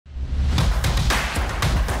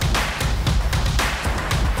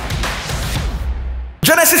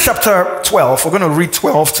Genesis chapter 12, we're going to read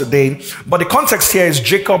 12 today, but the context here is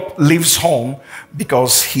Jacob leaves home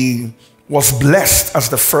because he was blessed as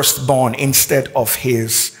the firstborn instead of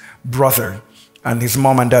his brother. And his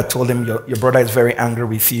mom and dad told him, your brother is very angry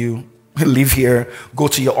with you. Leave here, go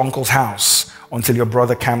to your uncle's house until your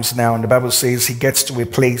brother comes down. And the Bible says he gets to a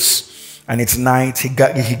place and it's night. He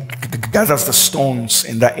gathers the stones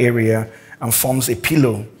in that area and forms a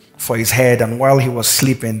pillow for his head, and while he was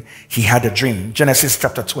sleeping, he had a dream. Genesis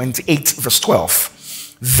chapter 28, verse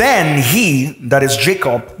 12. Then he, that is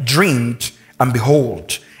Jacob, dreamed, and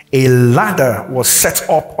behold, a ladder was set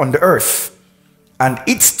up on the earth, and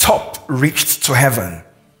its top reached to heaven.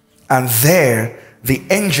 And there the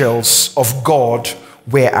angels of God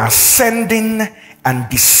were ascending and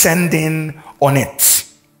descending on it.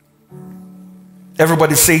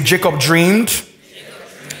 Everybody say, Jacob dreamed.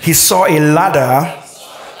 He saw a ladder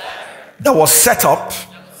that was set up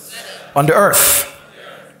on the earth,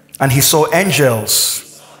 and he saw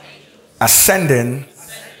angels ascending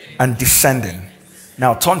and descending.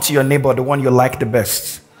 Now turn to your neighbor, the one you like the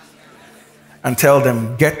best, and tell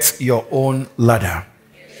them, get your own ladder.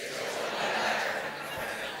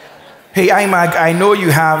 Hey, IMAG, I know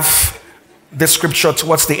you have this scripture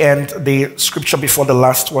towards the end, the scripture before the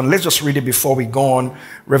last one. Let's just read it before we go on.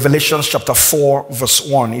 Revelation chapter 4, verse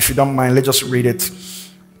 1. If you don't mind, let's just read it.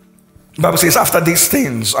 The Bible says, after these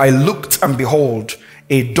things, I looked, and behold,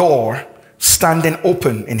 a door standing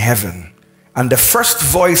open in heaven. And the first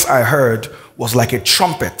voice I heard was like a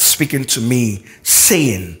trumpet speaking to me,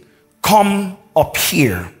 saying, come up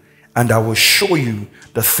here, and I will show you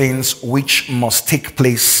the things which must take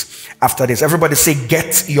place after this. Everybody say,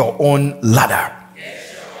 get your own ladder.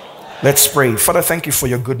 Let's pray. Father, thank you for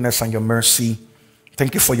your goodness and your mercy.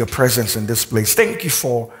 Thank you for your presence in this place. Thank you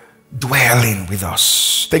for dwelling with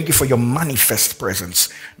us. Thank you for your manifest presence,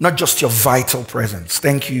 not just your vital presence.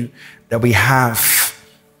 Thank you that we have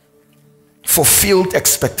fulfilled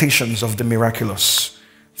expectations of the miraculous.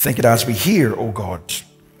 Thank you that as we hear, oh God,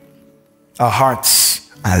 our hearts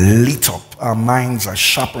are lit up, our minds are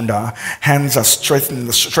sharpened, our hands are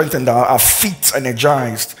strengthened, our feet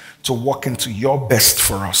energized to walk into your best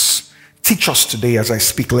for us. Teach us today as I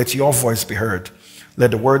speak. Let your voice be heard.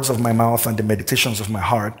 Let the words of my mouth and the meditations of my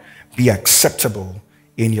heart be acceptable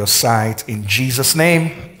in your sight. In Jesus'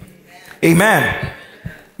 name, amen.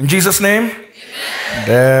 In Jesus' name, amen.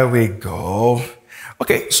 There we go.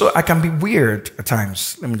 Okay, so I can be weird at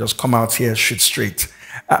times. Let me just come out here, shoot straight.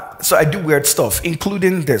 So I do weird stuff,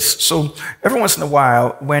 including this. So every once in a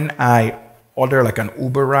while, when I order like an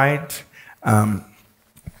Uber ride,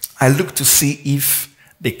 I look to see if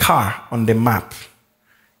the car on the map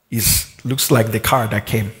looks like the car that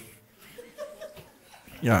came.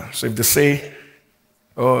 Yeah, so if they say,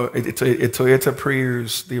 oh, a Toyota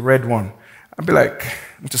Prius, the red one, I'd be like,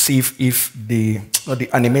 to see if the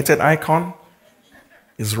animated icon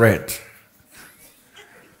is red.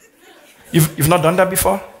 You've not done that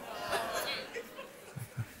before?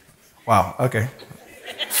 Wow, okay.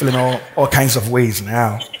 Feeling all kinds of ways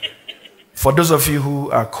now. For those of you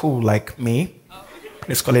who are cool like me,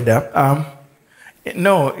 let's call it that,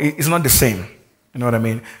 no, it's not the same. You know what I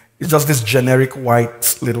mean? It's just this generic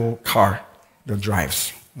white little car that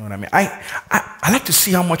drives. You know what I mean? I like to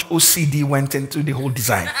see how much OCD went into the whole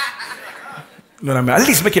design. You know what I mean? At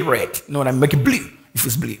least make it red. You know what I mean? Make it blue if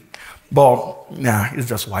it's blue. But nah, it's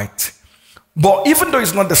just white. But even though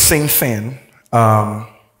it's not the same thing,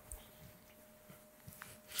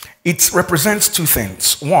 it represents two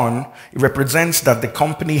things. One, it represents that the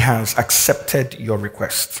company has accepted your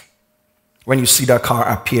request. When you see that car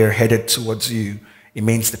appear headed towards you, it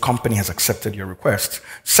means the company has accepted your request.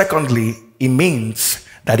 Secondly, it means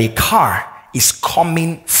that a car is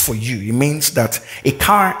coming for you. It means that a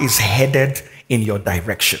car is headed in your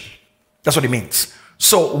direction. That's what it means.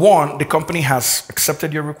 So one, the company has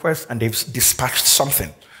accepted your request and they've dispatched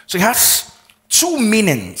something. So it has two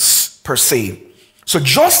meanings per se. So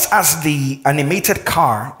just as the animated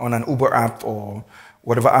car on an Uber app or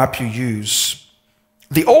whatever app you use,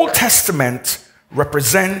 the Old Testament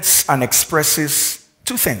represents and expresses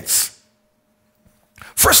two things.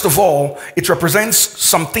 First of all, it represents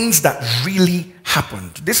some things that really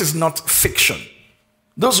happened. This is not fiction.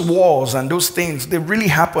 Those wars and those things, they really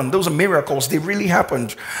happened. Those are miracles, they really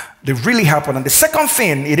happened. They really happened. And the second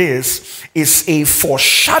thing it is a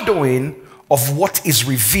foreshadowing of what is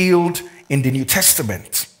revealed in the New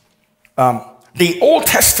Testament. The Old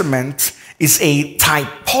Testament is a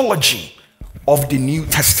typology of the New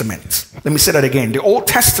Testament. Let me say that again. The Old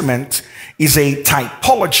Testament is a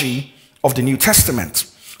typology of the New Testament.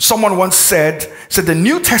 Someone once said the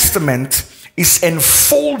New Testament is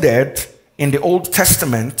enfolded in the Old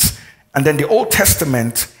Testament, and then the Old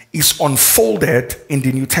Testament is unfolded in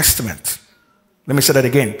the New Testament. Let me say that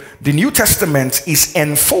again. The New Testament is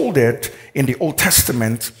enfolded in the Old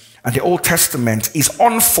Testament, and the Old Testament is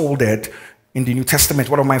unfolded in the New Testament.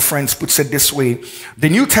 One of my friends puts it this way: the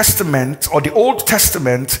New Testament, or the Old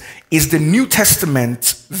Testament, is the New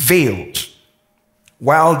Testament veiled,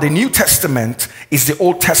 while the New Testament is the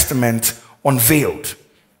Old Testament unveiled.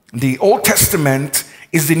 The Old Testament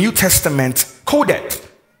is the New Testament coded.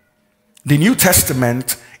 The New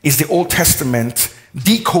Testament is the Old Testament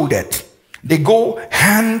decoded. They go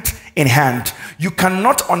hand in hand. You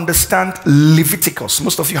cannot understand Leviticus.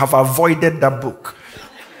 Most of you have avoided that book.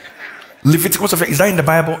 Leviticus, is that in the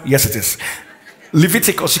Bible? Yes, it is.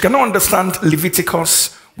 Leviticus, you cannot understand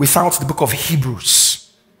Leviticus without the book of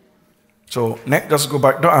Hebrews. So just go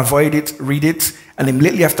back, don't avoid it, read it, and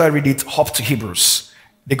immediately after I read it, hop to Hebrews.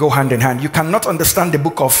 They go hand in hand. You cannot understand the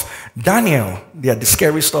book of Daniel, the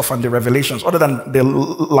scary stuff and the revelations, other than the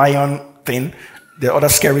lion thing, the other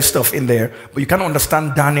scary stuff in there. But you cannot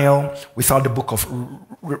understand Daniel without the book of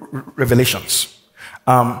Revelations.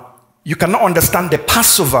 You cannot understand the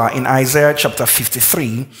Passover in Isaiah chapter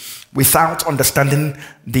 53 without understanding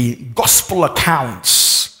the gospel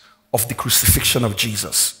accounts of the crucifixion of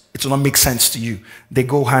Jesus. It will not make sense to you. They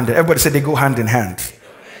go hand in hand. Everybody say they go hand in hand.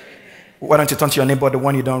 Why don't you turn to your neighbor, the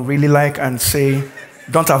one you don't really like, and say,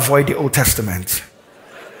 don't avoid the Old Testament.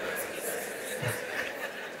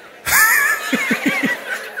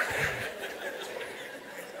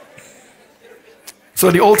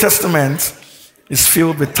 So the Old Testament is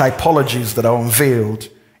filled with typologies that are unveiled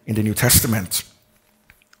in the New Testament.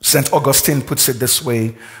 St. Augustine puts it this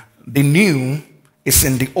way: the new is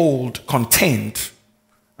in the old contained,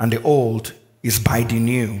 and the old is by the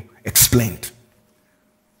new explained.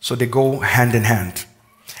 So they go hand in hand.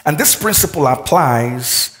 And this principle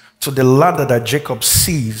applies to the ladder that Jacob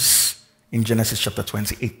sees in Genesis chapter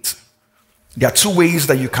 28. There are two ways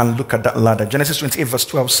that you can look at that ladder. Genesis 28 verse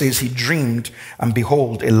 12 says, he dreamed, and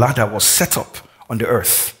behold, a ladder was set up on the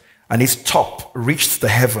earth, and its top reached the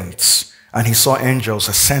heavens, and he saw angels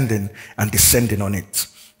ascending and descending on it.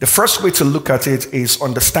 The first way to look at it is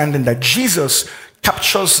understanding that Jesus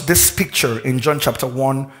captures this picture in John chapter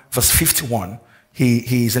 1 verse 51.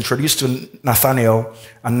 He is introduced to Nathanael,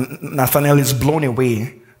 and Nathanael is blown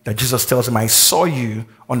away that Jesus tells him, I saw you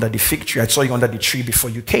under the fig tree. I saw you under the tree before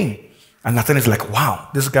you came. And Nathanael is like, wow,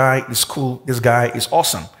 this guy is cool. This guy is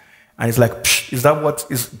awesome. And he's like, is that what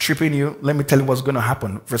is tripping you? Let me tell you what's going to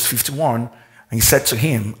happen. Verse 51, and he said to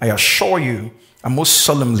him, I assure you, and most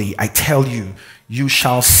solemnly, I tell you, you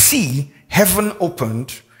shall see heaven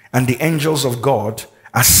opened and the angels of God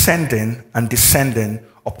ascending and descending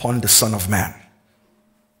upon the Son of Man.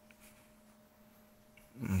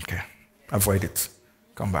 Okay, avoid it.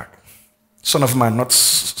 Come back. Son of Man, not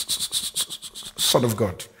Son of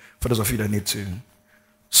God. For those of you that need to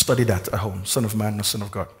study that at home. Son of Man, not Son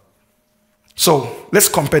of God. So let's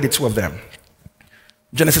compare the two of them.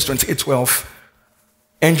 Genesis 28:12.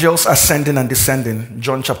 Angels ascending and descending.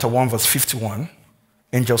 John chapter 1 verse 51.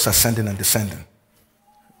 Angels ascending and descending.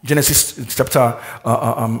 Genesis chapter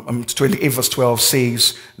 28 verse 12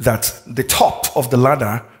 says that the top of the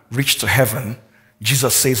ladder reached to heaven.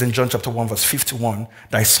 Jesus says in John chapter 1 verse 51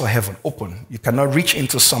 that I saw heaven open. You cannot reach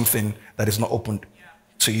into something that is not opened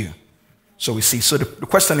to you. So we see. So the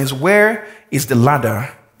question is, where is the ladder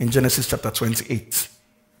in Genesis chapter 28?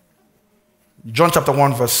 John chapter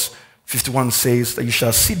 1 verse 51 says that you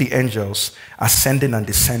shall see the angels ascending and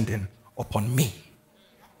descending upon me.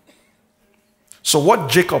 So what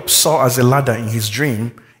Jacob saw as a ladder in his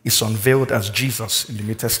dream is unveiled as Jesus in the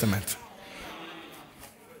New Testament.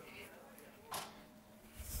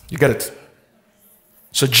 You get it?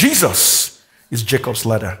 So Jesus is Jacob's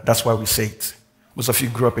ladder. That's why we say it. Most of you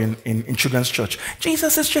grew up in children's church.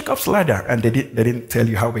 Jesus is Jacob's ladder. And they didn't tell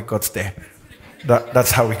you how we got there.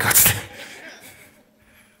 That's how we got there.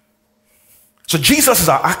 So Jesus is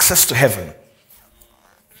our access to heaven.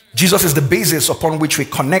 Jesus is the basis upon which we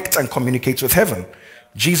connect and communicate with heaven.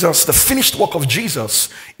 Jesus, the finished work of Jesus,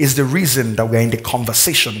 is the reason that we're in the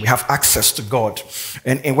conversation. We have access to God.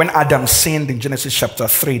 And when Adam sinned in Genesis chapter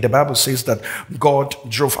 3, the Bible says that God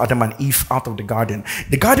drove Adam and Eve out of the garden.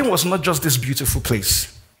 The garden was not just this beautiful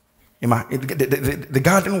place. The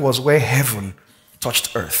garden was where heaven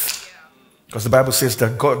touched earth. Because the Bible says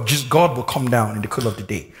that God will come down in the cool of the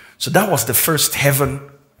day. So that was the first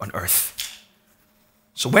heaven on earth.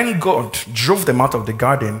 So when God drove them out of the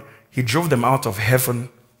garden, he drove them out of heaven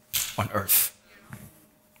on earth.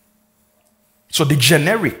 So the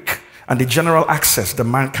generic and the general access that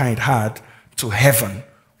mankind had to heaven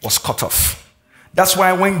was cut off. That's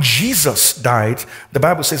why when Jesus died, the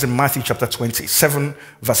Bible says in Matthew chapter 27,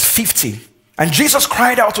 verse 50, and Jesus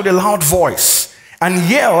cried out with a loud voice and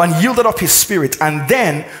yelled and yielded up his spirit. And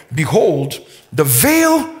then, behold, the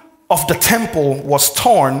veil of the temple was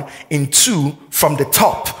torn in two from the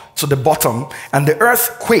top to the bottom, and the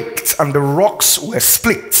earth quaked and the rocks were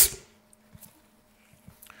split.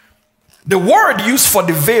 The word used for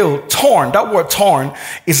the veil, torn, that word torn,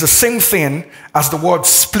 is the same thing as the word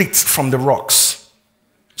split from the rocks.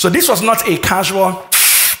 So this was not a casual,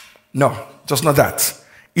 no, it was not that.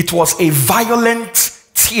 It was a violent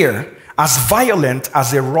tear, as violent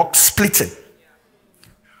as a rock splitting.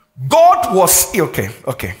 God was,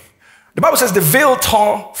 okay. The Bible says the veil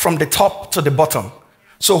tore from the top to the bottom.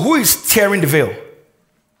 So who is tearing the veil?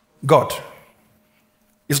 God.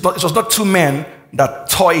 It was not two men that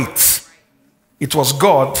tore it. It was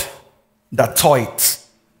God that tore it.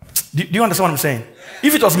 Do you understand what I'm saying?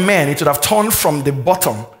 If it was men, it would have torn from the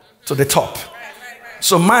bottom to the top.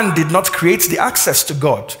 So man did not create the access to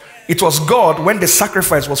God. It was God, when the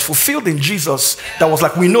sacrifice was fulfilled in Jesus, that was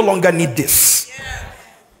like, we no longer need this.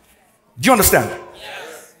 Do you understand?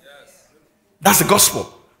 That's the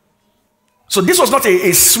gospel. So this was not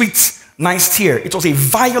a sweet, nice tear. It was a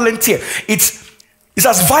violent tear. It's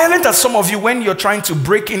as violent as some of you when you're trying to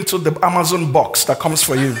break into the Amazon box that comes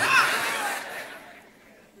for you.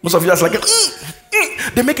 Most of you are like,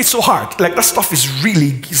 they make it so hard. Like that stuff is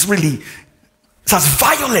really, it's as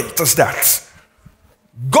violent as that.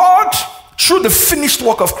 God, through the finished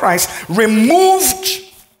work of Christ, removed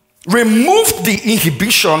the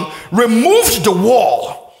inhibition, removed the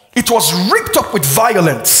wall. It was ripped up with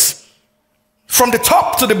violence from the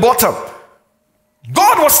top to the bottom.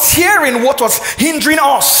 God was tearing what was hindering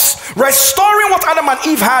us, restoring what Adam and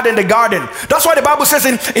Eve had in the garden. That's why the Bible says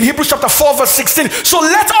in Hebrews chapter 4 verse 16, so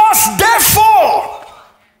let us therefore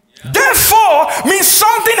means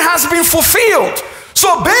something has been fulfilled.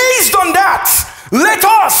 So based on that, let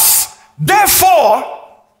us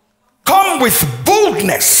therefore come with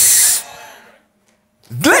boldness.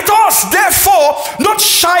 Let us therefore not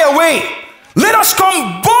shy away. Let us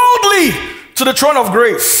come boldly to the throne of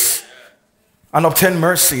grace and obtain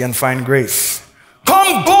mercy and find grace.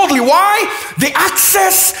 Come boldly. Why? The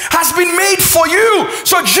access has been made for you.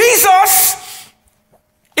 So Jesus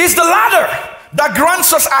is the ladder that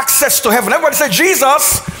grants us access to heaven. Everybody say,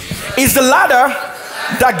 Jesus is the ladder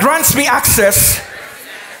that grants me access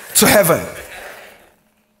to heaven.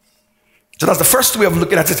 So that's the first way of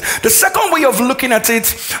looking at it. The second way of looking at it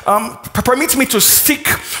permits me to stick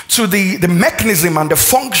to the mechanism and the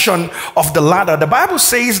function of the ladder. The Bible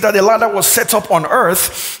says that the ladder was set up on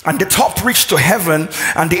earth and the top reached to heaven,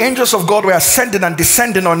 and the angels of God were ascending and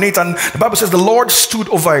descending on it, and the Bible says the Lord stood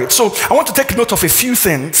over it. So I want to take note of a few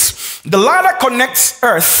things. The ladder connects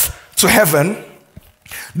earth to heaven.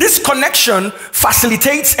 This connection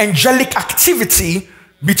facilitates angelic activity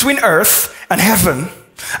between earth and heaven.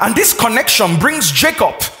 And this connection brings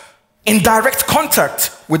Jacob in direct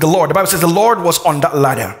contact with the Lord. The Bible says the Lord was on that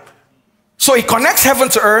ladder. So it connects heaven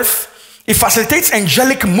to earth. It facilitates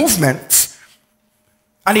angelic movement.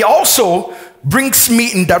 And it also brings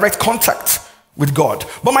me in direct contact with God.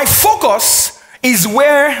 But my focus is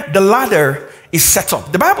where the ladder is set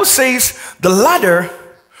up. The Bible says the ladder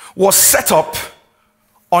was set up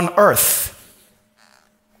on earth.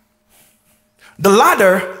 The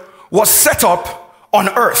ladder was set up on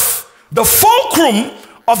earth. The fulcrum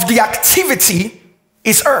of the activity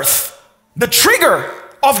is earth. The trigger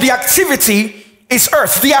of the activity is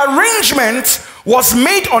earth. The arrangement was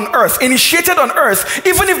made on earth, initiated on earth,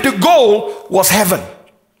 even if the goal was heaven.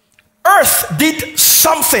 Earth did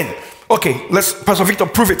something. Okay, let's, Pastor Victor,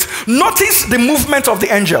 prove it. Notice the movement of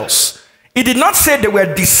the angels. It did not say they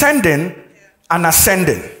were descending and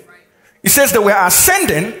ascending. It says they were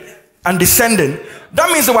ascending and descending. That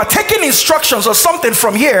means they were taking instructions or something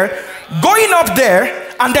from here, going up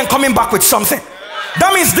there, and then coming back with something.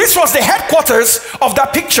 That means this was the headquarters of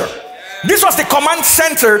that picture. This was the command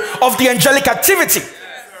center of the angelic activity.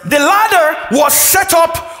 The ladder was set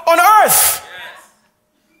up on earth.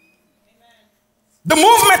 The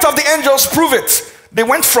movement of the angels prove it. They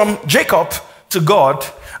went from Jacob to God,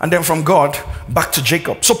 and then from God back to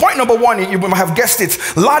Jacob. So point number one, you might have guessed it,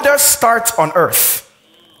 ladders start on earth.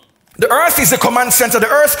 The earth is the command center. The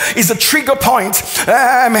earth is the trigger point.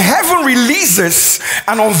 Heaven releases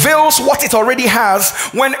and unveils what it already has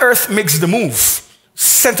when earth makes the move.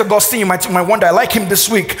 St. Augustine, you might wonder, I like him this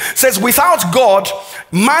week, says, without God,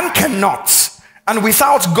 man cannot. And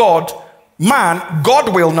without God,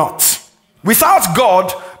 God will not. Without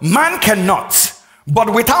God, man cannot.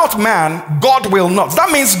 But without man, God will not.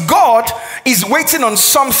 That means God is waiting on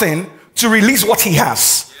something to release what he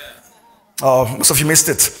has. Oh, most of you missed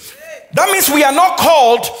it. That means we are not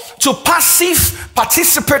called to passive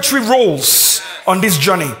participatory roles on this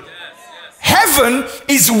journey. Heaven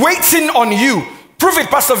is waiting on you. Prove it,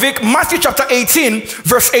 Pastor Vic. Matthew chapter 18,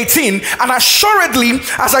 verse 18. And assuredly,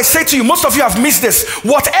 as I say to you, most of you have missed this.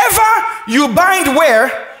 Whatever you bind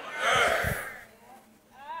where?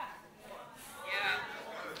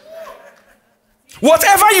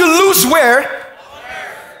 Whatever you lose where?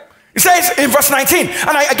 It says in verse 19.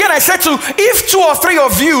 And I said to, if 2 or 3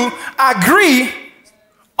 of you agree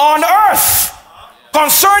on earth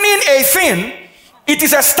concerning a thing, it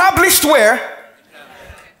is established where?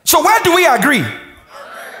 So where do we agree?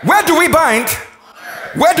 Where do we bind?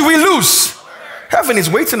 Where do we lose? Heaven is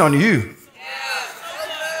waiting on you.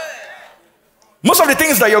 Most of the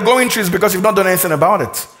things that you're going through is because you've not done anything about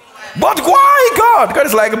it. But why, God? God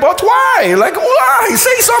is like, but why? Like, why?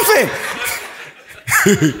 Say something.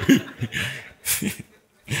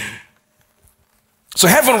 So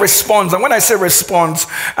heaven responds, and when I say responds,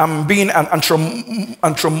 I'm being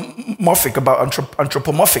anthropomorphic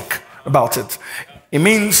about it. It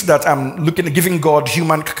means that I'm giving God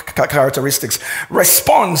human characteristics.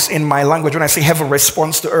 Response in my language, when I say heaven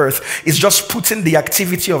responds to earth, is just putting the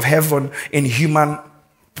activity of heaven in human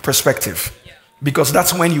perspective. Because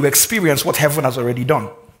that's when you experience what heaven has already done.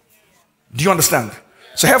 Do you understand?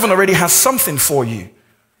 So heaven already has something for you.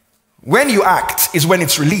 When you act is when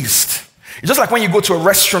it's released. It's just like when you go to a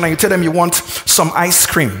restaurant and you tell them you want some ice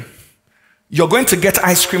cream. You're going to get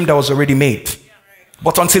ice cream that was already made.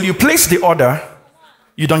 But until you place the order,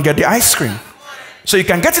 you don't get the ice cream. So you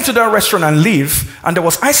can get into that restaurant and leave, and there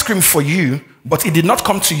was ice cream for you, but it did not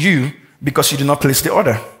come to you because you did not place the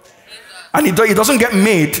order. And it doesn't get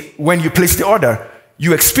made when you place the order.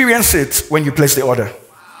 You experience it when you place the order.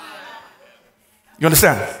 You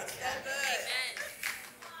understand?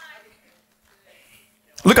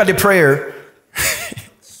 Look at the prayer.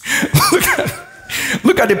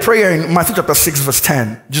 Look at the prayer in Matthew chapter 6, verse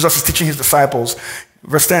 10. Jesus is teaching his disciples.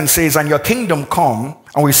 Verse 10 says, and your kingdom come,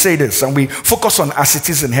 and we say this, and we focus on as it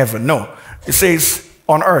is in heaven. No, it says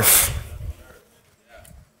on earth.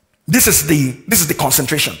 This is the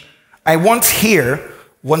concentration. I want here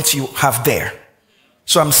what you have there.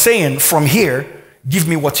 So I'm saying from here, give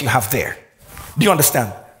me what you have there. Do you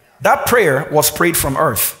understand? That prayer was prayed from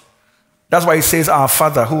earth. That's why it says, our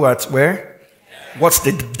Father who art where? What's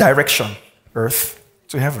the direction? Earth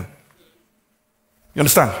to heaven. You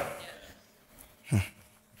understand?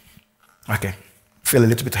 Okay. Feel a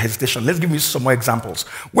little bit of hesitation. Let's give you some more examples.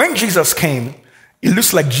 When Jesus came, it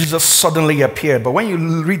looks like Jesus suddenly appeared. But when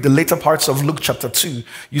you read the later parts of Luke chapter 2,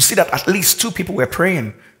 you see that at least 2 people were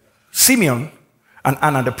praying. Simeon and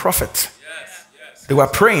Anna the prophet. They were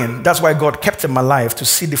praying. That's why God kept them alive, to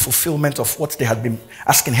see the fulfillment of what they had been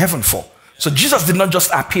asking heaven for. So Jesus did not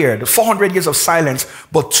just appear. The 400 years of silence,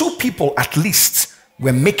 but 2 people at least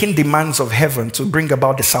were making demands of heaven to bring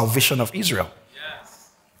about the salvation of Israel.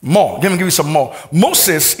 More. Let me give you some more.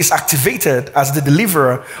 Moses is activated as the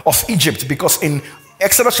deliverer of Egypt because in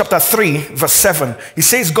Exodus chapter 3, verse 7, he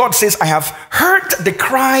says, God says, I have heard the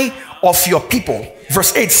cry of your people.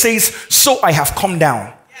 Verse 8 says, so I have come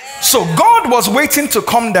down. So God was waiting to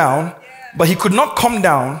come down, but he could not come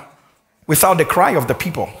down without the cry of the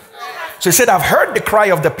people. So he said, I've heard the cry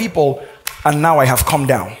of the people, and now I have come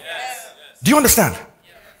down. Do you understand?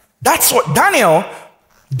 That's what Daniel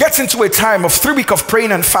gets into a time of 3 weeks of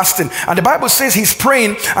praying and fasting. And the Bible says he's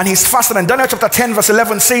praying and he's fasting. And Daniel chapter 10 verse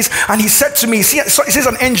 11 says, and he said to me, it says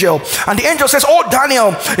an angel. And the angel says, oh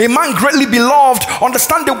Daniel, a man greatly beloved,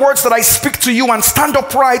 understand the words that I speak to you and stand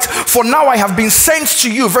upright, for now I have been sent to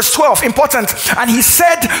you. Verse 12, important. And he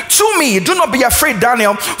said to me, do not be afraid,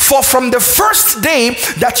 Daniel, for from the first day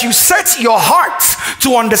that you set your heart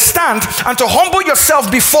to understand and to humble yourself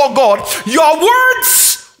before God, your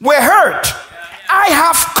words were heard. I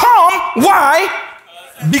have come, why?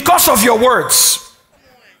 Because of your words.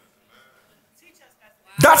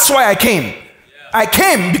 That's why I came. I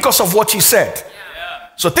came because of what you said.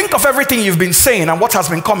 So think of everything you've been saying and what has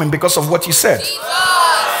been coming because of what you said.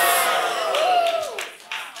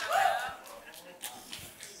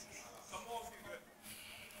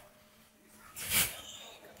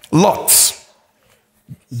 Lot.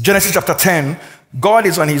 Genesis chapter 10, God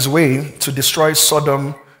is on his way to destroy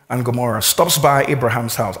Sodom and Gomorrah, stops by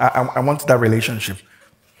Abraham's house. I want that relationship.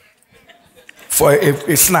 For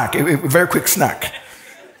a snack, a very quick snack.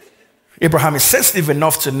 Abraham is sensitive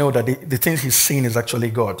enough to know that the things he's seeing is actually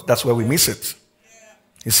God. That's where we miss it.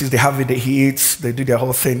 He sees they have it, he eats, they do their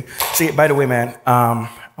whole thing. See, by the way, man, I'm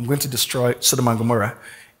going to destroy Sodom and Gomorrah.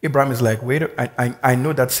 Abraham is like, wait, I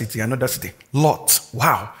know that city, I know that city. Lot,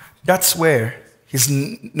 wow. That's where his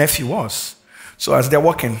nephew was. So as they're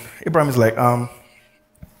walking, Abraham is like,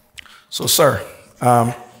 so sir,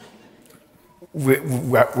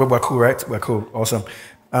 we're cool, right? We're cool, awesome.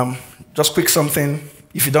 Just quick something.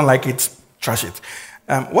 If you don't like it, trash it.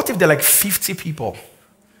 What if there are like 50 people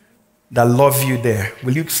that love you there?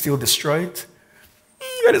 Will you still destroy it?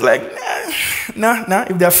 God is like, nah.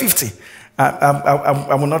 If there are 50,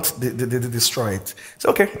 I will not destroy it. It's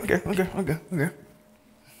okay.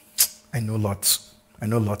 I know lots.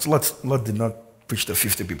 Lot did not preach to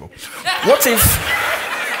 50 people. What if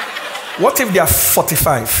there are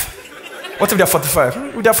 45? What if there are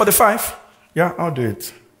 45? If there are 45, yeah, I'll do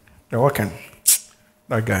it. They're working.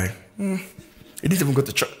 That guy. He didn't even go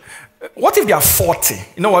to church. What if there are 40?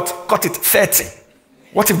 You know what? Cut it, 30.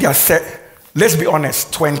 What if there are 30? Let's be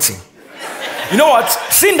honest, 20. You know what?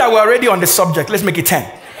 Seeing that we're already on the subject, let's make it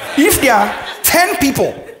 10. If there are 10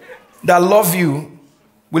 people that love you,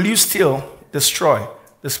 will you still destroy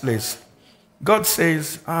this place? God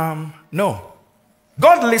says, no.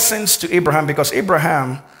 God listens to Abraham because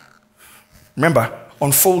Abraham, remember,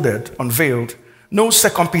 unveiled. No, 2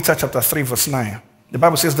 Peter chapter 3, verse 9. The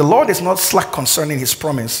Bible says, the Lord is not slack concerning his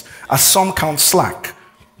promise, as some count slack,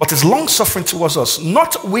 but is long-suffering towards us,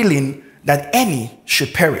 not willing that any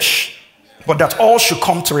should perish, but that all should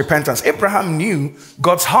come to repentance. Abraham knew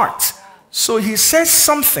God's heart. So he says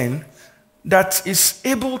something that is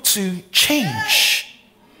able to change.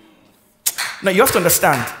 Now you have to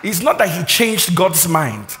understand, it's not that he changed God's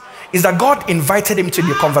mind. It's that God invited him to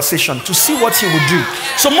the conversation to see what he would do.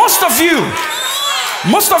 So most of you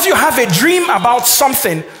have a dream about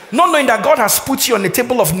something, not knowing that God has put you on the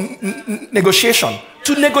table of negotiation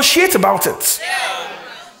to negotiate about it.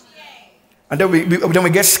 And then we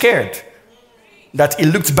get scared that it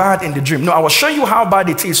looked bad in the dream. No, I will show you how bad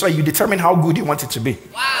it is so you determine how good you want it to be.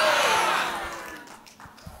 Wow.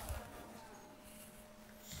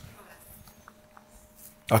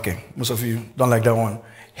 Okay, most of you don't like that one.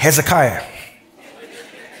 Hezekiah.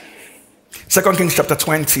 2 Kings chapter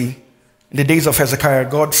 20. In the days of Hezekiah,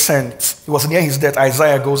 God sent, he was near his death.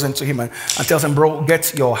 Isaiah goes into him and tells him, bro,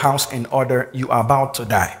 get your house in order. You are about to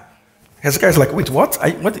die. Hezekiah is like, wait, what?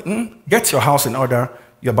 Get your house in order.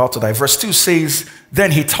 You're about to die. Verse 2 says,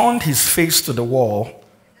 then he turned his face to the wall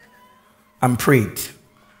and prayed.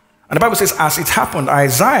 And the Bible says, as it happened,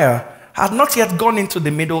 Isaiah had not yet gone into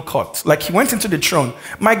the middle court. Like he went into the throne.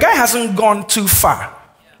 My guy hasn't gone too far.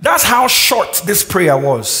 That's how short this prayer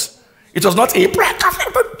was. It was not a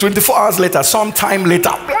 24 hours later, some time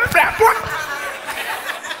later.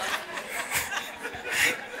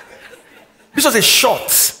 This was a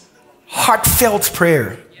short, heartfelt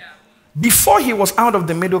prayer. Before he was out of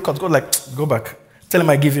the middle court, God like, go back. Tell him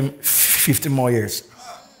I give him 50 more years.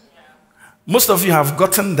 Most of you have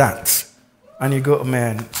gotten that. And you go, oh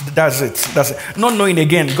man, that's it. Not knowing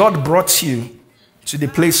again, God brought you to the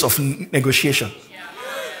place of negotiation.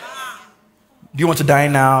 Do you want to die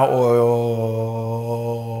now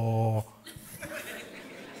or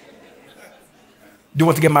do you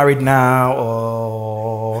want to get married now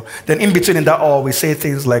or then in between in that all we say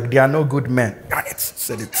things like there are no good men.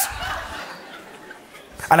 Said it.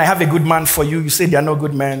 And I have a good man for you. You say there are no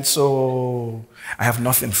good men, so I have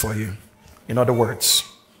nothing for you. In other words,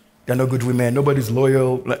 there are no good women, nobody's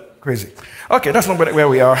loyal, like crazy. Okay, that's not where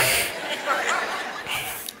we are.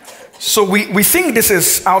 So we think this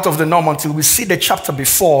is out of the norm until we see the chapter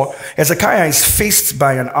before. Hezekiah is faced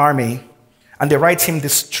by an army and they write him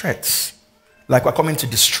these threats, like we're coming to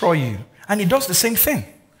destroy you. And he does the same thing.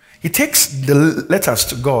 He takes the letters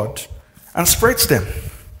to God and spreads them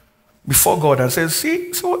before God and says,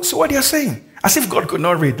 see what they are saying. As if God could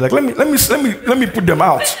not read. Like, let me put them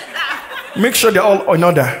out. Make sure they're all in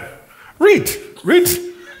order. Read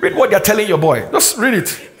what they're telling your boy. Just read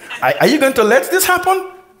it. Are you going to let this happen?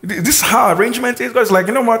 This is how arrangement is. God's like,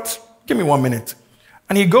 you know what? Give me 1 minute.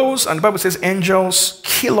 And he goes, and the Bible says angels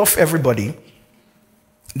kill off everybody.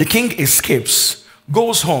 The king escapes,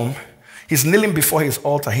 goes home. He's kneeling before his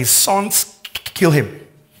altar. His sons kill him.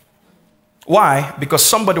 Why? Because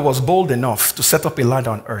somebody was bold enough to set up a ladder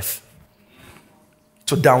on earth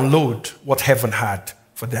to download what heaven had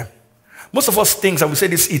for them. Most of us think that we say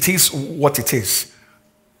this, it is what it is.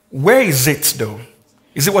 Where is it though?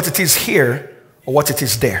 Is it what it is here or what it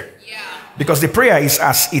is there? Yeah. Because the prayer is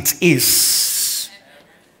as it is.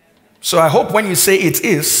 So I hope when you say it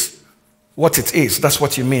is what it is, that's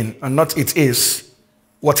what you mean, and not it is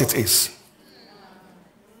what it is.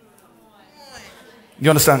 You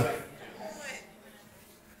understand?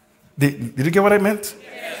 Did you get what I meant?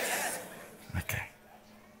 Yes. Okay.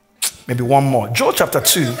 Maybe one more. Joel chapter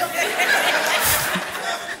 2.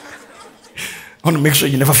 I want to make sure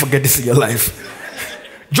you never forget this in your life.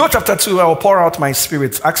 Joel chapter 2, I will pour out my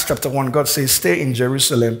spirit. Acts chapter 1, God says, stay in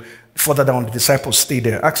Jerusalem. Further down, the disciples stay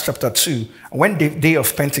there. Acts chapter 2, when the day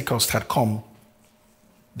of Pentecost had come,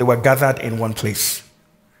 they were gathered in one place.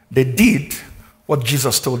 They did what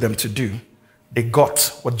Jesus told them to do. They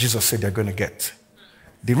got what Jesus said they're going to get.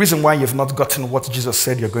 The reason why you've not gotten what Jesus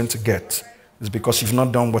said you're going to get is because you've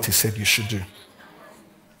not done what he said you should do.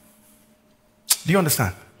 Do you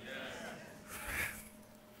understand?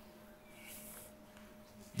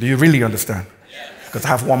 Do you really understand? Because I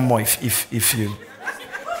have one more if you...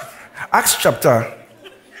 Acts chapter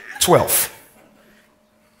 12.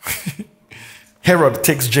 Herod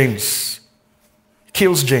takes James,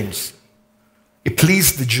 kills James. It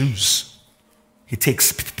pleased the Jews. He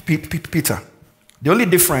takes Peter. The only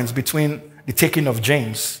difference between the taking of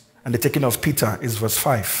James and the taking of Peter is verse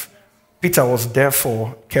 5. Peter was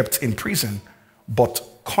therefore kept in prison, but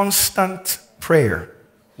constant prayer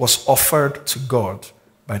was offered to God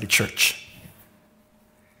by the church.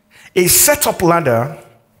 A set-up ladder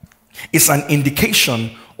is an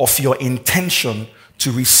indication of your intention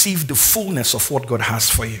to receive the fullness of what God has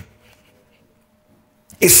for you.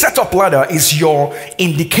 A set-up ladder is your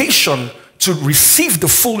indication to receive the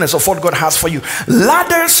fullness of what God has for you.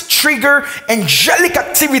 Ladders trigger angelic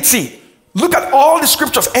activity. Look at all the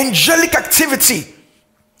scriptures, angelic activity.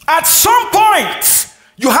 At some point,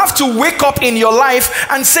 you have to wake up in your life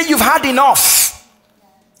and say you've had enough.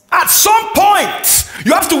 At some point,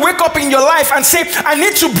 you have to wake up in your life and say, I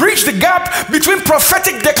need to bridge the gap between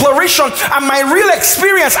prophetic declaration and my real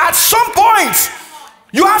experience. At some point,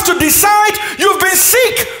 you have to decide you've been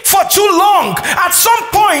sick for too long. At some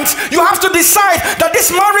point, you have to decide that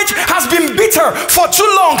this marriage has been bitter for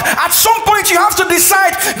too long. At some point, you have to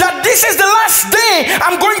decide that this is the last day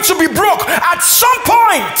I'm going to be broke. At some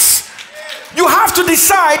point, you have to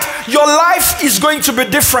decide your life is going to be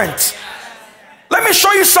different. Let me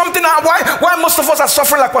show you something why most of us are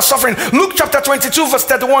suffering like we're suffering. Luke chapter 22 verse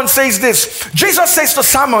 31 says this. Jesus says to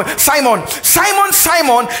Simon,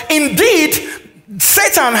 Simon, indeed,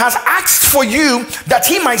 Satan has asked for you that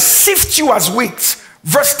he might sift you as wheat.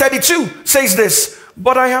 Verse 32 says this,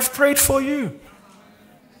 but I have prayed for you.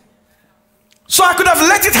 So I could have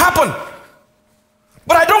let it happen,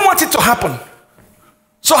 but I don't want it to happen.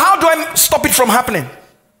 So how do I stop it from happening?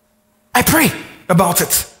 I pray about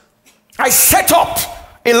it. I set up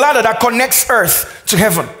a ladder that connects earth to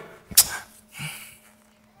heaven.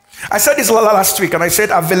 I said this last week, and I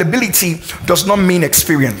said availability does not mean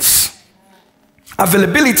experience.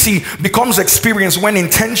 Availability becomes experience when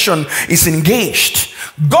intention is engaged.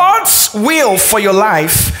 God's will for your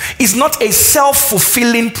life is not a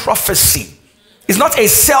self-fulfilling prophecy. It's not a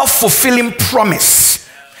self-fulfilling promise.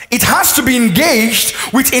 It has to be engaged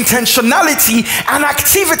with intentionality and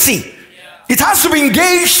activity. It has to be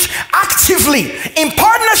engaged actively. In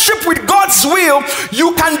partnership with God's will,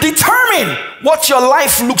 you can determine what your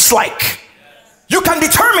life looks like. You can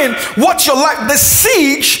determine what your life, the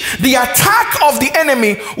siege, the attack of the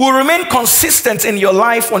enemy will remain consistent in your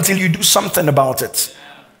life until you do something about it.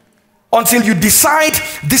 Until you decide,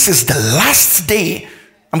 this is the last day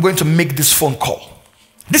I'm going to make this phone call.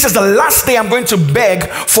 This is the last day I'm going to beg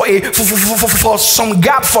for some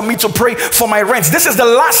gap for me to pray for my rent. This is the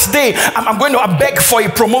last day I'm going to beg for a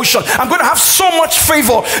promotion. I'm going to have so much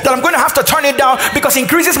favor that I'm going to have to turn it down because it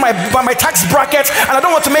increases my tax bracket and I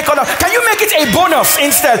don't want to make other. Can you make it a bonus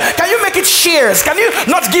instead? Can you make it shares? Can you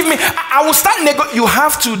not give me? I will start You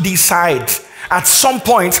have to decide at some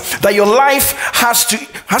point that your life has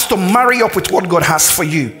to marry up with what God has for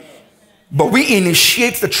you. But we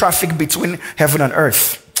initiate the traffic between heaven and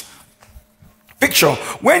earth. Picture,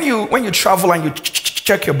 when you travel and you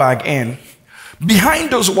check your bag in, behind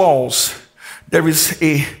those walls, there is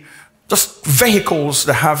just vehicles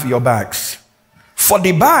that have your bags. For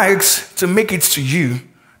the bags to make it to you,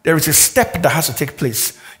 there is a step that has to take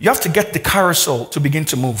place. You have to get the carousel to begin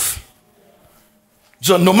to move.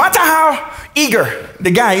 So no matter how eager the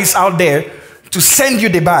guy is out there to send you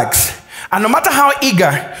the bags, and no matter how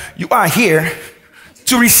eager you are here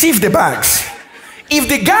to receive the bags, if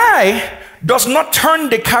the guy does not turn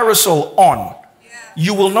the carousel on,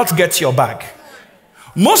 you will not get your bag.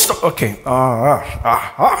 This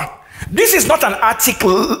is not an attic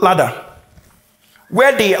ladder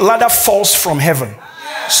where the ladder falls from heaven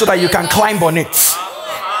so that you can climb on it.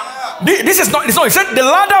 This is not, it said the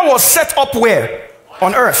ladder was set up where?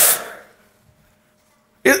 On earth.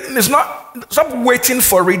 It's not, stop waiting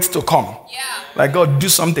for it to come. Like, God, do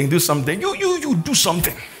something. You do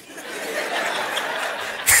something.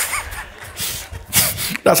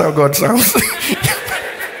 That's how God sounds.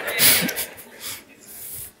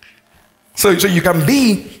 So you can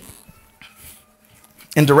be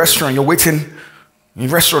in the restaurant, you're waiting in the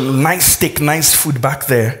restaurant, nice steak, nice food back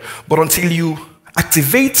there. But until you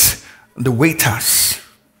activate the waiters,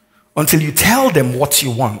 until you tell them what you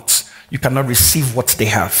want, you cannot receive what they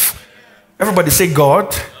have. Everybody say,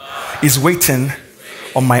 God is waiting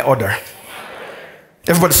on my order.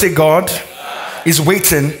 Everybody say, God is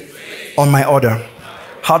waiting on my order.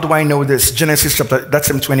 How do I know this? Genesis chapter, that's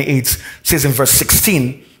in 28, says in verse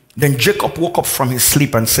 16, then Jacob woke up from his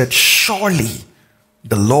sleep and said, surely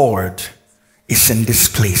the Lord is in this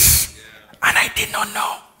place. And I did not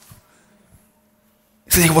know.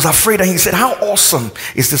 So he was afraid and he said, how awesome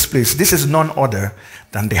is this place? This is none other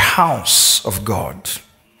than the house of God.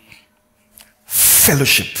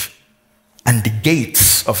 Fellowship and the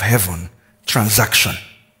gates of heaven. Transaction.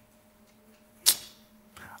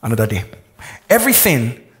 Another day.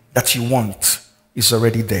 Everything that you want is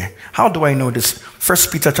already there. How do I know this? 1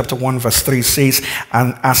 Peter chapter 1 verse 3 says,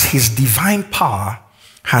 and as his divine power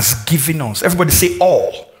has given us. Everybody say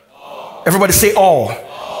all. Everybody say all.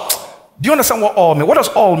 Do you understand what all means? What does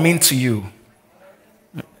all mean to you?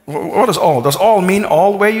 What does all? Does all mean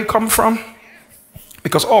all where you come from?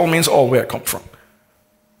 Because all means all where I come from.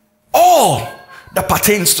 All that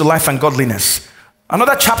pertains to life and godliness.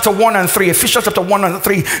 Another chapter 1 and 3, Ephesians chapter 1 and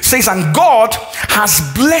 3 says, and God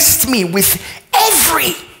has blessed me with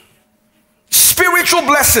every spiritual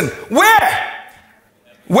blessing. Where?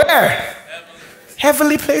 Where?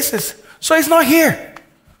 Heavenly places. So it's not here.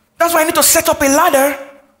 That's why I need to set up a ladder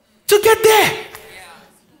to get there.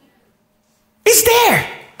 It's there.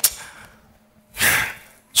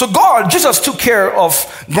 So Jesus took care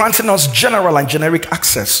of granting us general and generic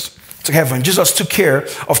access to heaven. Jesus took care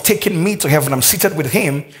of taking me to heaven. I'm seated with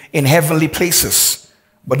him in heavenly places.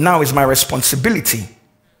 But now it's my responsibility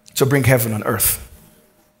to bring heaven on earth.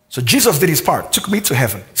 So Jesus did his part, took me to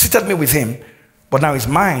heaven, seated me with him. But now it's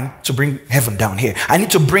mine to bring heaven down here. I need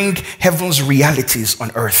to bring heaven's realities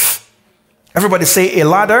on earth. Everybody say, a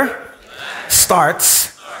ladder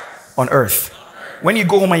starts on earth. When you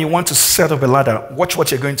go home and you want to set up a ladder, watch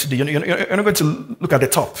what you're going to do. You're not going to look at the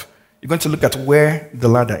top. You're going to look at where the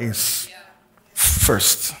ladder is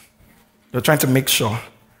first. You're trying to make sure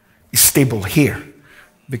it's stable here.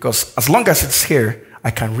 Because as long as it's here,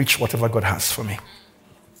 I can reach whatever God has for me.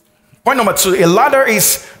 Point number 2, a ladder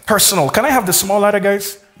is personal. Can I have the small ladder,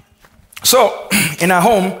 guys? So, in our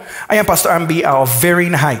home, I and Pastor Amby are of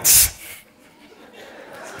varying heights.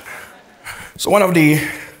 So one of the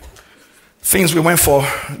things we went for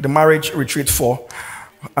the marriage retreat for,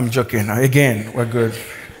 I'm joking, again, we're good,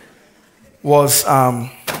 was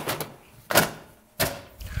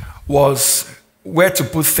where to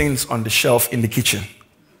put things on the shelf in the kitchen.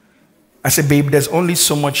 I said, babe, there's only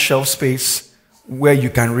so much shelf space where you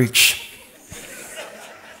can reach.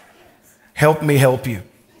 Help me help you.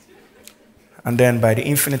 And then by the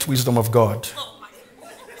infinite wisdom of God,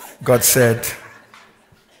 God said,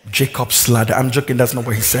 Jacob's ladder. I'm joking, that's not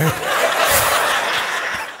what he said.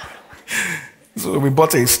 So we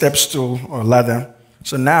bought a step stool or ladder.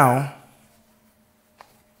 So now,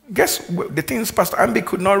 guess the things Pastor Amby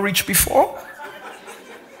could not reach before?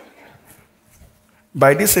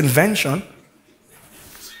 By this invention,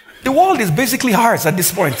 the world is basically ours at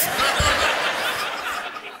this point.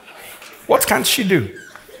 What can she do?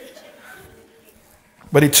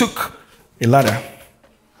 But it took a ladder.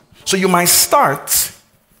 So you might start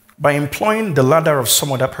by employing the ladder of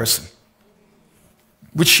some other person,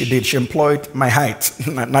 which she did. She employed my height,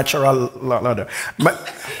 natural ladder.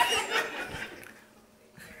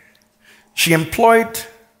 She employed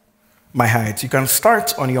my height. You can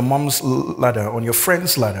start on your mom's ladder, on your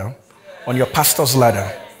friend's ladder, on your pastor's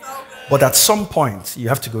ladder. But at some point, you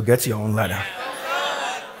have to go get your own ladder.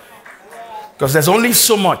 Because there's only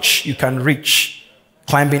so much you can reach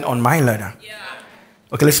climbing on my ladder.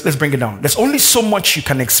 Okay, let's bring it down. There's only so much you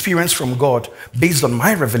can experience from God based on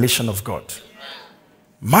my revelation of God.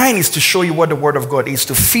 Mine is to show you what the Word of God is,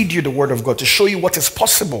 to feed you the Word of God, to show you what is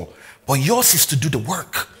possible. But yours is to do the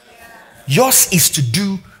work. Yours is to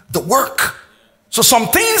do the work. So some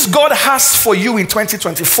things God has for you in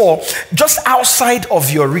 2024, just outside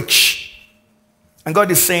of your reach. And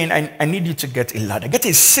God is saying, I need you to get a ladder. Get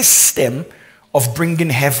a system of bringing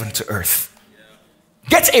heaven to earth.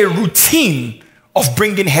 Get a routine of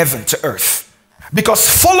bringing heaven to earth. Because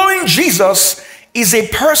following Jesus is a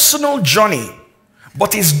personal journey,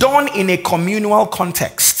 but is done in a communal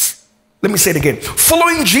context. Let me say it again.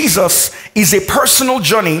 Following Jesus is a personal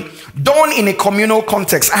journey done in a communal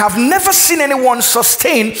context. I have never seen anyone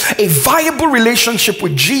sustain a viable relationship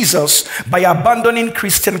with Jesus by abandoning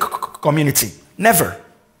Christian community. Never.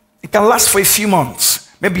 It can last for a few months,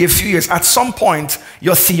 maybe a few years, at some point,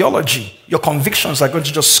 your theology, your convictions are going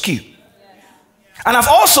to just skew. And I've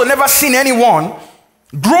also never seen anyone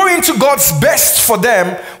grow into God's best for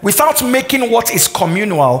them without making what is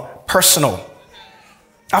communal personal.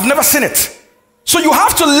 I've never seen it. So you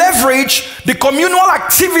have to leverage the communal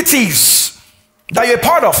activities that you're a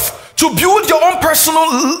part of to build your own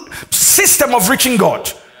personal system of reaching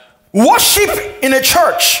God. Worship in a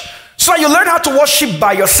church so that you learn how to worship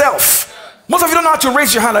by yourself. Most of you don't know how to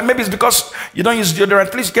raise your hand. Like maybe it's because you don't use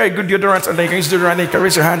deodorant. Please get a good deodorant and then you can use deodorant and you can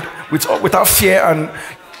raise your hand without fear. And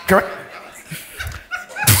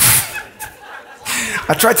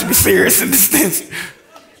I try to be serious in these things.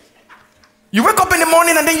 You wake up in the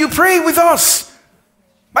morning and then you pray with us.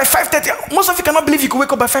 By 5:30, most of you cannot believe you could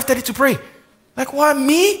wake up by 5:30 to pray. Like, why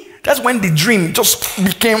me? That's when the dream just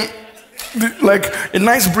became like a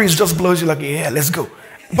nice breeze just blows you like, yeah, let's go.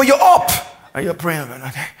 But you're up and you're praying.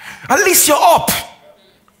 At least you're up.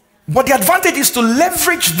 But the advantage is to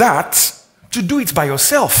leverage that to do it by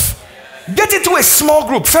yourself. Get into a small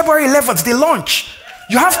group. February 11th, they launch.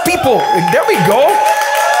 You have people. There we go.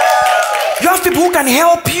 You have people who can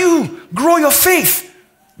help you grow your faith.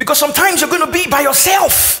 Because sometimes you're going to be by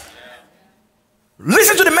yourself.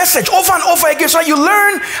 Listen to the message over and over again so you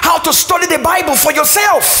learn how to study the Bible for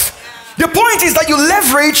yourself. The point is that you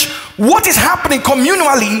leverage what is happening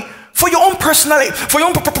communally for your own personal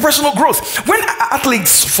growth. When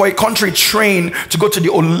athletes for a country train to go to the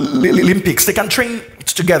Olympics, they can train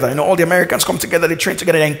together. You know, all the Americans come together, they train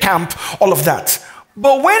together, they camp, all of that.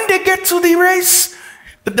 But when they get to the race,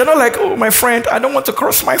 they're not like, oh, my friend, I don't want to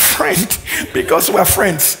cross my friend because we're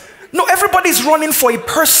friends. No, everybody's running for a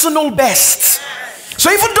personal best.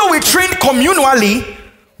 So even though we train communally,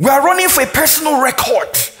 we are running for a personal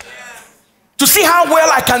record to see how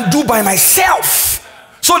well I can do by myself.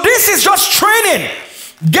 So this is just training.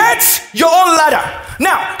 Get your own ladder.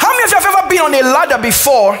 Now, how many of you have ever been on a ladder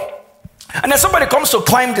before and then somebody comes to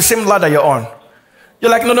climb the same ladder you're on?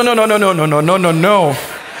 You're like, no.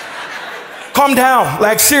 Calm down.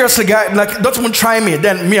 Like, seriously, guy, like, don't even try me.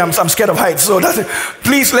 Then me, I'm scared of heights. So that's it.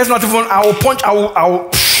 Please, let's not even, I will punch,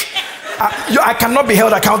 I cannot be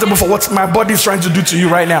held accountable for what my body is trying to do to you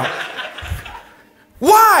right now.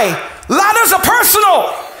 Why? Ladders are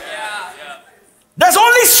personal. There's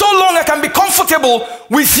only so long I can be comfortable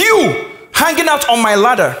with you hanging out on my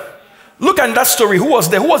ladder. Look at that story. Who was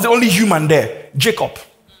there? Who was the only human there? Jacob.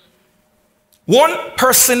 One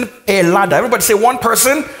person per ladder. Everybody say one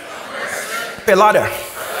person per ladder.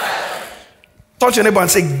 Touch your neighbor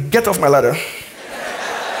and say, get off my ladder.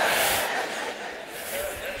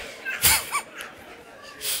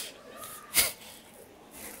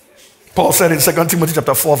 Paul said in 2 Timothy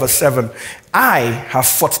chapter 4 verse 7, I have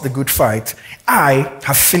fought the good fight. I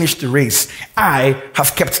have finished the race. I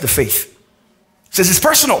have kept the faith. It says it's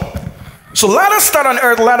personal. So ladders start on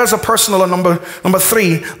earth. Ladders are personal. And number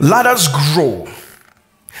 3, ladders grow.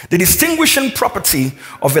 The distinguishing property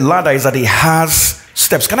of a ladder is that it has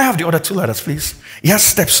steps. Can I have the other 2 ladders, please? It has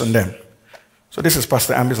steps on them. So this is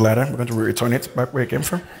Pastor Amby's ladder. We're going to return it back where it came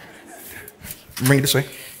from. Bring it this way.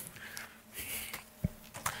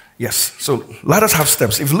 Yes, so ladders have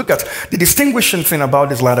steps. If you look at the distinguishing thing about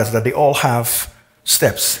these ladders, that they all have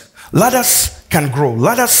steps. Ladders can grow.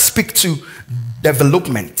 Ladders speak to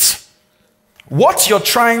development. What you're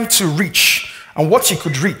trying to reach and what you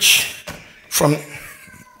could reach from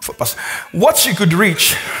what you could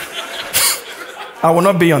reach. I will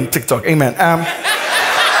not be on TikTok. Amen.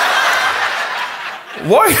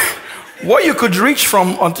 What you could reach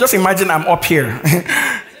from, just imagine I'm up here.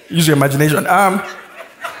 Use your imagination.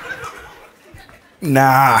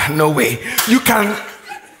 Nah, no way. You can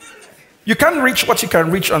reach what you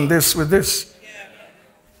can reach on this with this.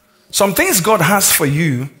 Some things God has for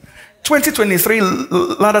you, 2023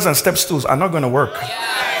 ladders and steps tools are not going to work.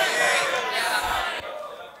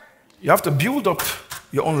 You have to build up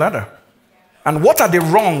your own ladder. And what are the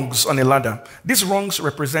rungs on a ladder? These rungs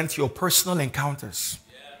represent your personal encounters.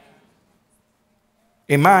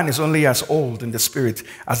 A man is only as old in the spirit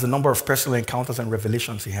as the number of personal encounters and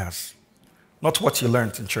revelations he has. Not what you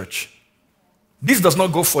learned in church. This does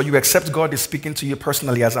not go for you except God is speaking to you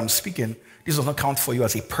personally as I'm speaking. This does not count for you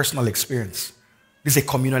as a personal experience. This is a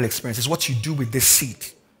communal experience. It's what you do with this seed.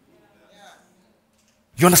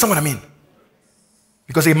 You understand what I mean?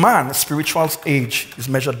 Because a man's spiritual age is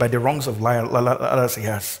measured by the rungs of ladders he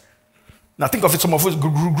has. Now think of it, some of us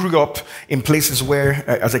grew up in places where,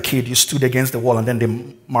 as a kid, you stood against the wall and then they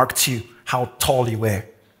marked you how tall you were.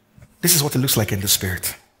 This is what it looks like in the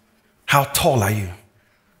spirit. How tall are you?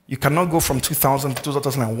 You cannot go from 2000 to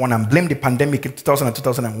 2001 and blame the pandemic in 2000 and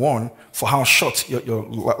 2001 for how short your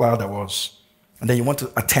ladder was. And then you want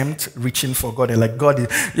to attempt reaching for God. And like, God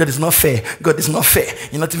is not fair. God is not fair.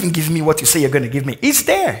 You're not even giving me what you say you're going to give me. It's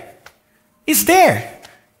there. It's there.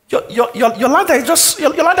 Your ladder is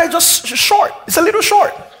just short. It's a little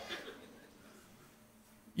short.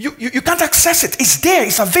 You can't access it. It's there.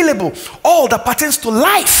 It's available. All that pertains to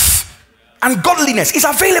life and godliness is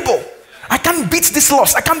available. I can't beat this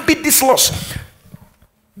loss. I can't beat this loss.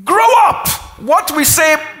 Grow up. What we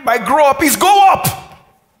say by grow up is go up.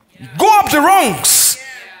 Go up the rungs.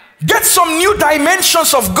 Get some new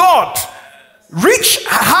dimensions of God. Reach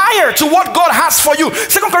higher to what God has for you.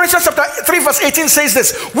 2 Corinthians chapter 3 verse 18 says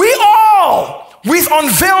this. We all, with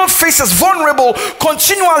unveiled faces, vulnerable,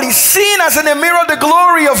 continually seeing as in a mirror the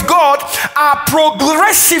glory of God, are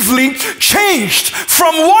progressively changed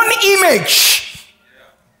from one image.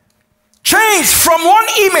 Changed from one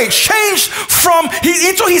image. Changed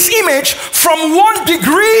into his image from one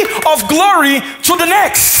degree of glory to the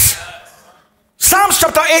next. Psalms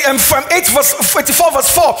chapter 8 verse 44 verse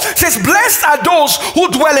 4 says, blessed are those who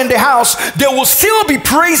dwell in the house. They will still be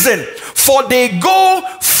praising, for they go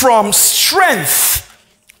from strength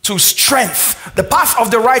to strength. The path of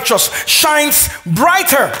the righteous shines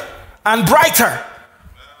brighter and brighter.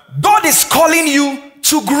 God is calling you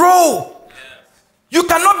to grow. You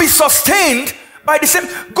cannot be sustained by the same.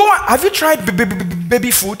 Go on. Have you tried baby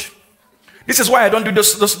food? This is why I don't do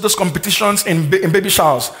those competitions in baby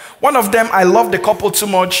showers. One of them, I love the couple too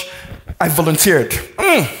much. I volunteered.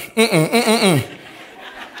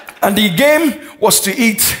 And the game was to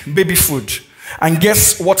eat baby food. And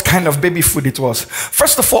guess what kind of baby food it was?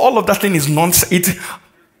 First of all of that thing is nonsense.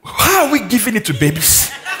 How are we giving it to babies?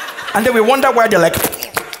 And then we wonder why they're like,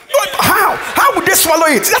 how would they swallow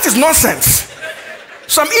it? That is nonsense.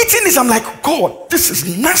 So I'm eating this, I'm like, God, this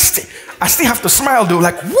is nasty. I still have to smile though,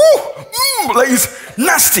 like, woo, like it's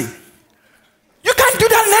nasty. You can't do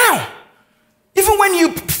that now. Even when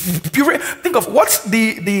you puree, think of what's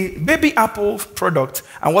the baby apple product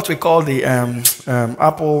and what we call the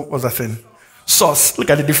apple, what's that thing? Sauce. Look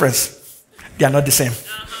at the difference. They are not the same.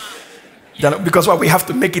 Because what we have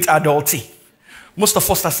to make it adulty. Most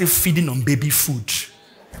of us are still feeding on baby food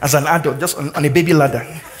as an adult, just on a baby ladder.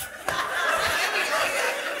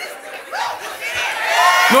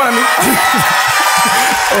 You know what I mean?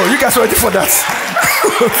 Oh, you guys are ready for that.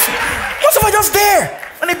 Most of us are just there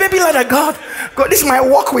on a baby ladder. God, this is my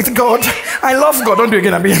walk with God. I love God. Don't do it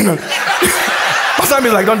again. Pastor Amby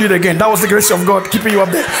is like, don't do it again. That was the grace of God keeping you up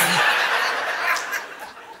there.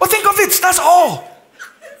 But think of it. That's all.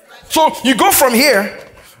 So you go from here.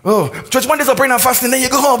 Oh, 21 days of praying and fasting. Then you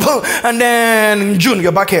go up. And then in June,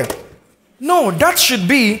 you're back here. No, that should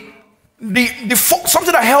be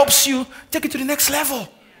something that helps you take it to the next level.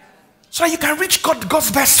 So that you can reach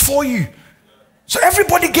God's best for you. So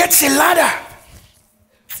everybody gets a ladder.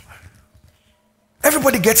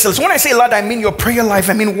 Everybody gets it. So when I say ladder, I mean your prayer life.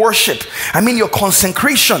 I mean worship. I mean your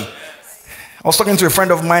consecration. I was talking to a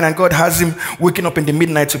friend of mine and God has him waking up in the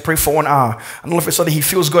midnight to pray for 1 hour. And all of a sudden he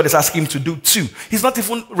feels God is asking him to do 2. He's not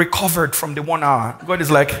even recovered from the 1 hour. God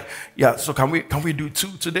is like, yeah, so can we do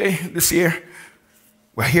 2 today, this year?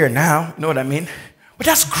 We're here now. You know what I mean? But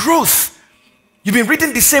that's growth. You've been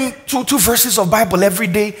reading the same two verses of Bible every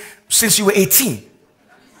day since you were 18.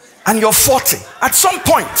 And you're 40. At some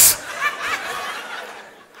point.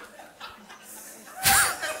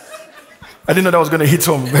 I didn't know that was going to hit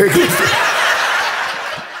home very good.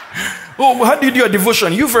 Oh, how do you do your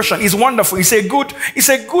devotion? YouVersion is wonderful. It's a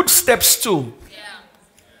good steps tool.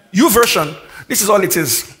 Yeah. YouVersion, this is all it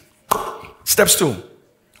is. Steps tool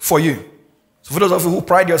for you. So for those of you who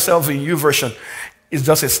pride yourself in YouVersion, it's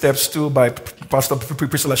just a steps tool by Pastor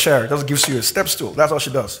Priscilla Sher. It just gives you a steps tool. That's all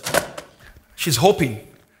she does. She's hoping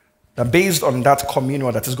that based on that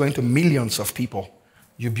communal that is going to millions of people,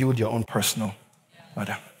 you build your own personal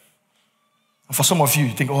ladder. And for some of you,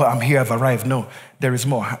 you think, oh, I'm here, I've arrived. No, there is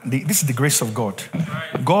more. This is the grace of God.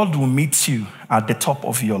 God will meet you at the top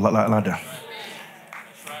of your ladder.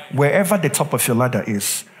 Wherever the top of your ladder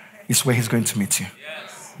is where he's going to meet you.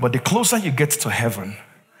 But the closer you get to heaven,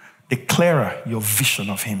 the clearer your vision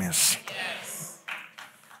of him is.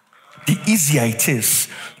 The easier it is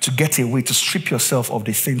to get away, to strip yourself of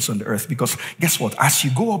the things on the earth. Because guess what? As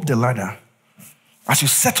you go up the ladder, as you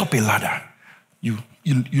set up a ladder, you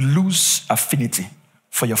lose affinity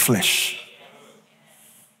for your flesh.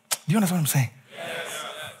 Do you understand what I'm saying? Yes.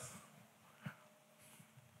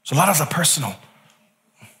 So ladders are personal.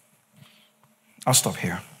 I'll stop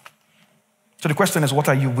here. So the question is, what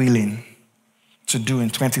are you willing to do in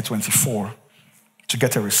 2024 to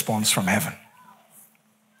get a response from heaven?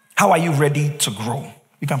 How are you ready to grow?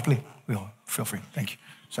 You can play. Feel free. Thank you.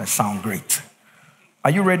 So I sound great. Are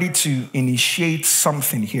you ready to initiate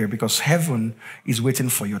something here? Because heaven is waiting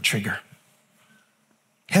for your trigger.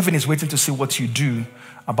 Heaven is waiting to see what you do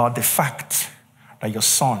about the fact that your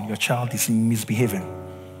son, your child is misbehaving.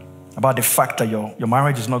 About the fact that your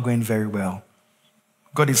marriage is not going very well.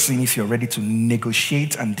 God is seeing if you're ready to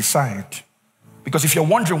negotiate and decide. Because if you're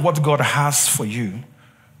wondering what God has for you,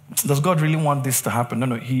 does God really want this to happen?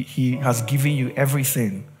 No, he has given you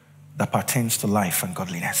everything that pertains to life and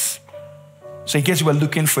godliness. So in case you were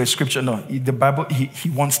looking for a scripture, no, the Bible, he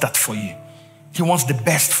wants that for you. He wants the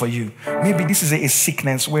best for you. Maybe this is a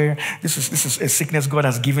sickness where this is a sickness God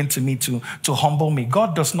has given to me to humble me.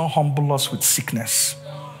 God does not humble us with sickness.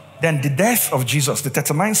 Then the death of Jesus, the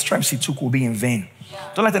 39 stripes he took will be in vain.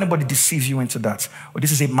 Don't let anybody deceive you into that. Or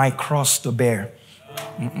this is my cross to bear.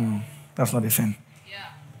 That's not a thing.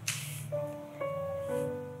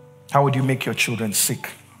 How would you make your children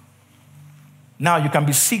sick? Now you can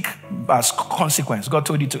be sick as consequence. God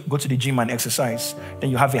told you to go to the gym and exercise. Then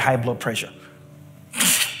you have a high blood pressure.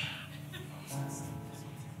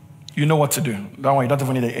 You know what to do. That one, you don't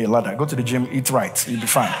even need a ladder. Go to the gym, eat right. You'll be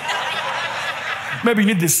fine. Maybe you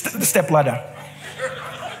need the step ladder.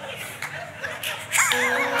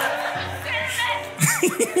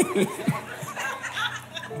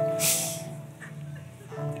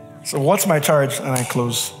 So what's my charge? And I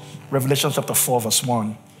close. Revelation chapter 4 verse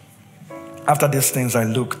 1. After these things I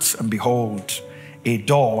looked, and behold, a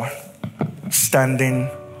door standing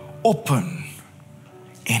open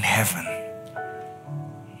in heaven.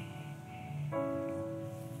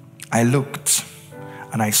 I looked,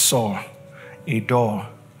 and I saw a door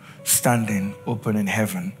standing open in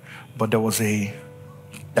heaven, but there was a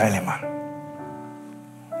dilemma.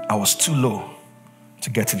 I was too low to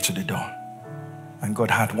get into the door. And God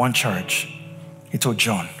had one charge. He told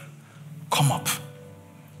John, come up.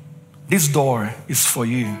 This door is for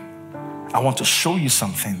you. I want to show you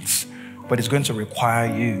some things, but it's going to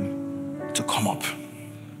require you to come up.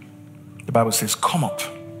 The Bible says, come up.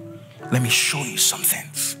 Let me show you some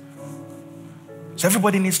things. So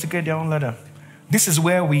everybody needs to get their own ladder. This is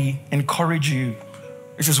where we encourage you.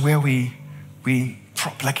 This is where we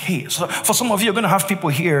like, hey, so for some of you, you're going to have people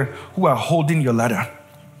here who are holding your ladder.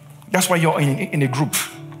 That's why you're in a group.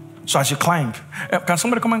 So as you climb, can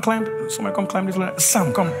somebody come and climb? Somebody come climb this ladder.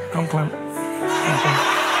 Sam, come climb.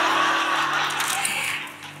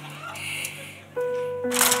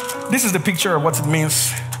 This is the picture of what it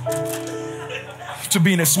means to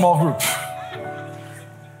be in a small group.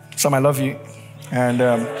 Sam, I love you. And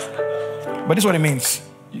but this is what it means.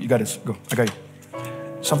 You got this. Go. I got you.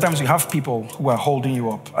 Sometimes you have people who are holding you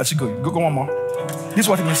up. As you go one more. This is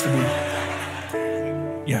what it means to be.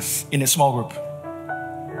 Yes, in a small group.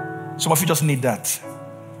 Some of you just need that.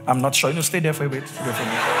 I'm not sure. Stay there for a bit.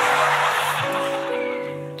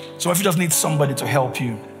 Some of you just need somebody to help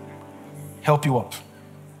you up.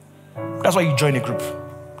 That's why you join a group.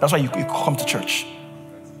 That's why you come to church.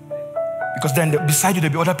 Because then beside you,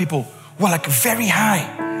 there'll be other people who are like very high.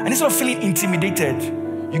 And instead of feeling intimidated,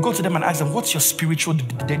 you go to them and ask them, what's your spiritual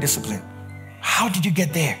discipline? How did you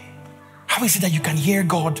get there? How is it that you can hear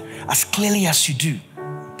God as clearly as you do?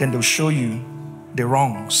 Then they'll show you the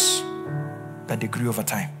wrongs that they grew over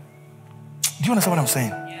time. Do you understand what I'm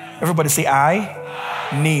saying? Everybody say,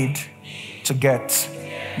 I need to get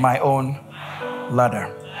my own ladder.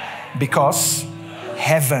 Because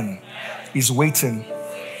heaven is waiting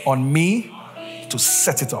on me to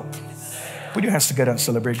set it up. Put your hands together and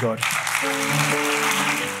celebrate God.